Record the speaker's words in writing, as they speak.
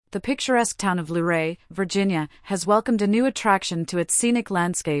The picturesque town of Luray, Virginia, has welcomed a new attraction to its scenic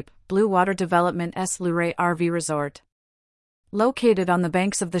landscape, Blue Water Development's Luray RV Resort. Located on the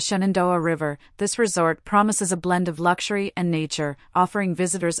banks of the Shenandoah River, this resort promises a blend of luxury and nature, offering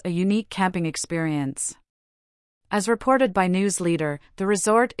visitors a unique camping experience. As reported by News Leader, the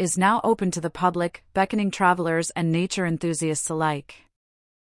resort is now open to the public, beckoning travelers and nature enthusiasts alike.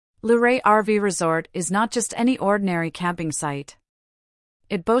 Luray RV Resort is not just any ordinary camping site.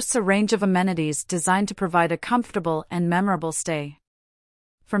 It boasts a range of amenities designed to provide a comfortable and memorable stay.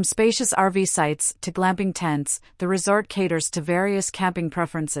 From spacious RV sites to glamping tents, the resort caters to various camping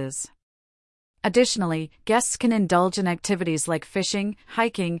preferences. Additionally, guests can indulge in activities like fishing,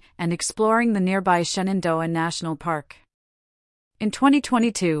 hiking, and exploring the nearby Shenandoah National Park. In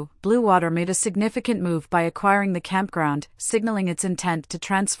 2022, Blue Water made a significant move by acquiring the campground, signaling its intent to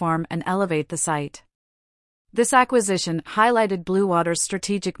transform and elevate the site. This acquisition highlighted Blue Water's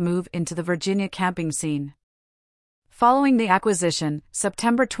strategic move into the Virginia camping scene. Following the acquisition,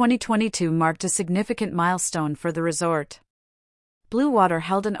 September 2022 marked a significant milestone for the resort. Blue Water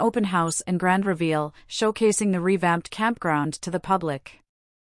held an open house and grand reveal, showcasing the revamped campground to the public.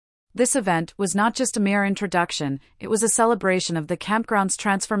 This event was not just a mere introduction, it was a celebration of the campground's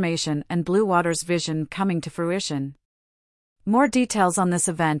transformation and Blue Water's vision coming to fruition. More details on this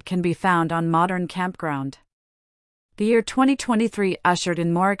event can be found on Modern Campground. The year 2023 ushered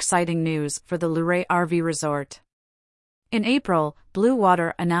in more exciting news for the Luray RV Resort. In April, Blue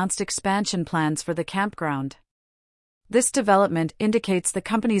Water announced expansion plans for the campground. This development indicates the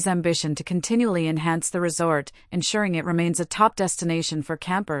company's ambition to continually enhance the resort, ensuring it remains a top destination for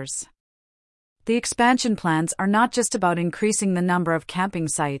campers. The expansion plans are not just about increasing the number of camping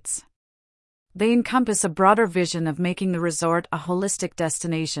sites. They encompass a broader vision of making the resort a holistic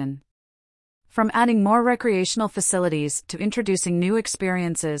destination. From adding more recreational facilities to introducing new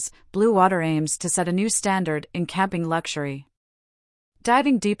experiences, Blue Water aims to set a new standard in camping luxury.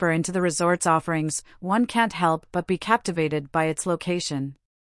 Diving deeper into the resort's offerings, one can't help but be captivated by its location.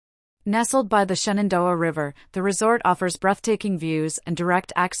 Nestled by the Shenandoah River, the resort offers breathtaking views and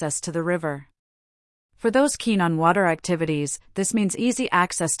direct access to the river. For those keen on water activities, this means easy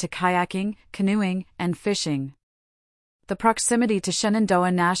access to kayaking, canoeing, and fishing. The proximity to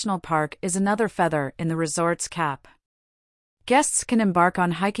Shenandoah National Park is another feather in the resort's cap. Guests can embark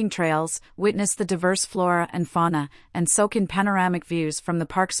on hiking trails, witness the diverse flora and fauna, and soak in panoramic views from the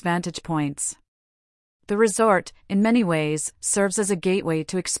park's vantage points. The resort, in many ways, serves as a gateway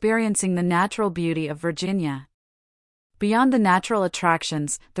to experiencing the natural beauty of Virginia. Beyond the natural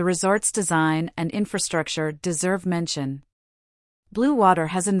attractions, the resort's design and infrastructure deserve mention. Blue Water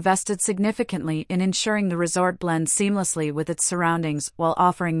has invested significantly in ensuring the resort blends seamlessly with its surroundings while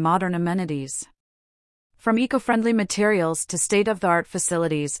offering modern amenities. From eco-friendly materials to state-of-the-art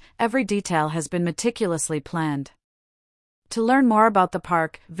facilities, every detail has been meticulously planned. To learn more about the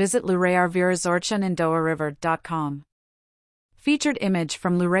park, visit Luray RV Resort Shenandoahriver.com. Featured image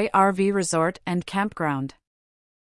from Luray RV Resort and Campground.